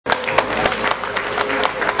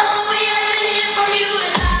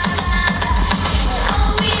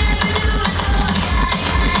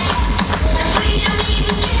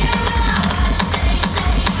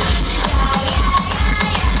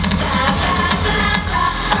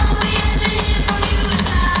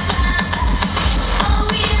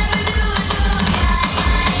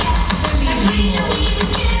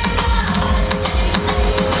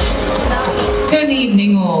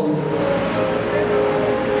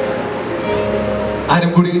ആരും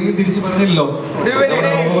good evening തിരിച്ചു പറഞ്ഞില്ലല്ലോ.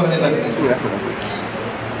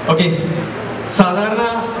 Okay. സാധാരണ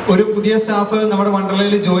ഒരു പുതിയ സ്റ്റാഫ് നമ്മുടെ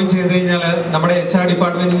വണ്ടർലയിൽ ജോയിൻ ചെയ്ത് കഴിഞ്ഞാൽ നമ്മുടെ HR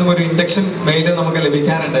ഡിപ്പാർട്ട്മെന്റിൽ നിന്നും ഒരു ഇൻഡക്ഷൻ മെയിൽ നമുക്ക്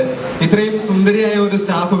ലഭിക്കാറുണ്ട്. ഇത്രയും സുന്ദരിയായ ഒരു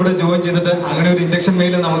സ്റ്റാഫ് ഇവിടെ ജോയിൻ ചെയ്തിട്ട് അങ്ങനെ ഒരു ഇൻഡക്ഷൻ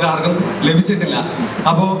മെയിൽ നമുക്ക് ആർക്കും ലഭിച്ചിട്ടില്ല.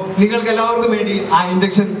 അപ്പോൾ നിങ്ങൾക്ക് എല്ലാവർക്കും വേണ്ടി ആ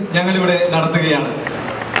ഇൻഡക്ഷൻ ഞങ്ങൾ ഇവിടെ നടത്തുകയാണ്.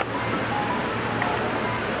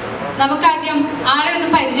 നമുക്ക് ആദ്യം ആളെ ഒന്ന്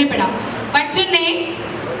പരിചയപ്പെടാം. What's your name?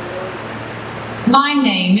 My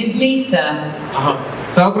name is Liza.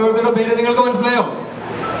 സഹപ്രവർത്തകരുടെ പേര് നിങ്ങൾക്ക് മനസ്സിലായോ?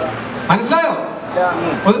 മനസ്സിലായോ?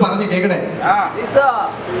 ഒന്ന് പറഞ്ഞേ കേക്കട്ടെ.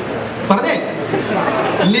 പറഞ്ഞേ.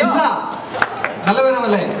 ലിസ. നല്ല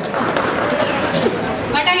പേരാണല്ലേ?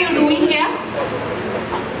 What are you doing here?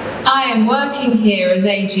 I am working here as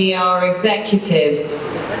a GR executive.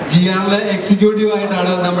 GRലെ executive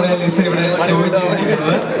ആയിട്ടാണ് നമ്മുടെ ലിസ ഇവിടെ ജോയിൻ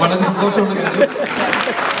ചെയ്തിരിക്കുന്നത്. വളരെ സന്തോഷമുള്ള കാര്യം.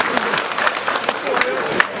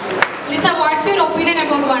 Lisa, what's your opinion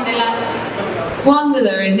about Wonderla?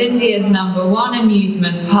 Wonderla is India's #1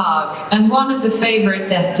 amusement park and one of the favorite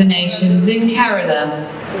destinations in Kerala.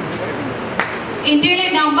 ഇന്ത്യയിലെ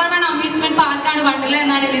 #1 amusement പാർക്കാണ് വണ്ടർല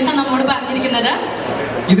എന്നാണ് ലിസ നമ്മോട് പറഞ്ഞിരിക്കുന്നത്.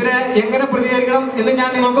 ഇതിനെ എങ്ങനെ പ്രതികരിക്കണം എന്ന് ഞാൻ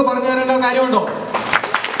നിങ്ങൾക്ക് പറഞ്ഞു തരേണ്ട കാര്യമുണ്ടോ?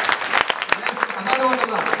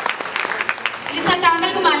 ലിസ,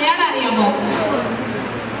 താങ്കൾക്ക് മലയാളം അറിയാമോ?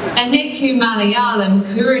 Anikku Malayalam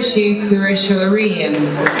Kurushu Kurushu Ariyam.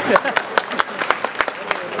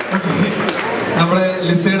 നമ്മുടെ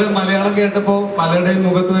ലിസയുടെ മലയാളം കേട്ടപ്പോൾ പലരുടെയും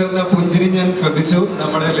മുഖത്ത് വരുന്ന പുഞ്ചിരി ഞാൻ ശ്രദ്ധിച്ചു.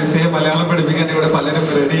 നമ്മുടെ ലിസയെ മലയാളം പഠിപ്പിക്കാൻ ഇവിടെ പലരും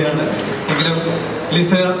റെഡിയാണ്. എങ്കിലും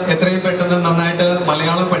ലിസ എത്രയും പെട്ടെന്ന് നന്നായിട്ട്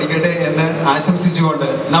മലയാളം പഠിക്കട്ടെ എന്ന് ആശംസിച്ചുകൊണ്ട്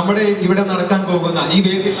നമ്മുടെ ഇവിടെ നടക്കാൻ പോകുന്ന ഈ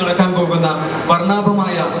വേദിയിൽ നടക്കാൻ പോകുന്ന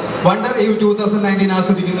വർണ്ണാഭമായ വണ്ടർ യു 2019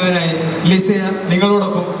 ആസ്വദിക്കുന്നതിനായി ലിസയ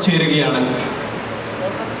നിങ്ങളോടൊപ്പം ചേരുകയാണ്.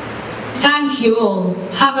 Thank you all.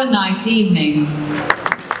 Have a nice evening.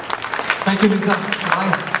 Thank you, Liza.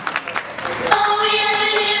 Bye.